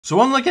So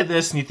one look at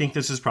this and you think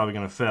this is probably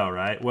going to fail,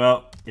 right?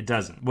 Well, it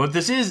doesn't. What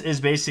this is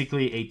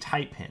basically a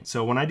type hint.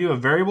 So when I do a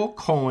variable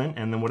colon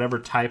and then whatever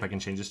type, I can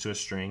change this to a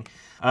string.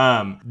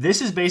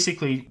 This is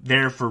basically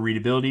there for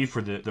readability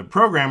for the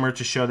programmer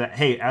to show that,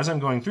 hey, as I'm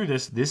going through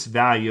this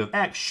value of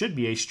X should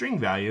be a string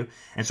value.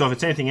 And so if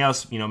it's anything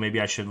else,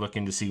 maybe I should look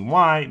into seeing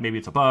why, maybe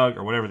it's a bug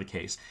or whatever the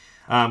case.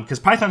 Because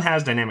Python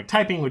has dynamic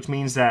typing, which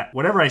means that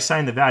whatever I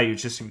assign the value,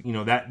 it's just,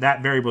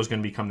 that variable is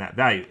going to become that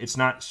value. It's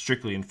not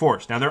strictly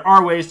enforced. Now, there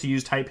are ways to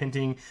use type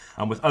hinting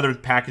with other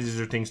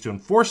packages or things to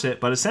enforce it,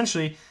 but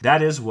essentially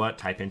that is what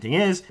type hinting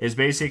is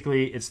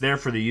basically it's there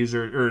for the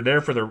user or there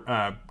for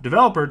the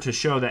developer to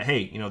show that,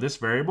 hey, this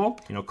variable,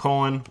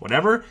 colon,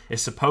 whatever,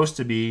 is supposed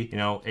to be,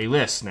 a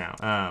list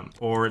now,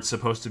 or it's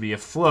supposed to be a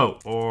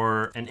float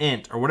or an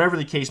int or whatever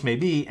the case may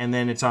be. And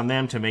then it's on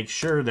them to make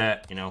sure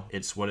that,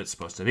 it's what it's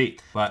supposed to be.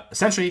 But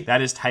essentially,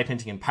 that is type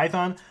hinting in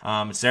Python.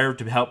 It's there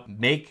to help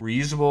make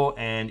reusable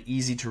and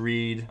easy to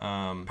read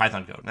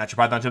Python code. And that's your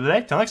Python tip of the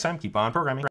day. Till next time, keep on programming.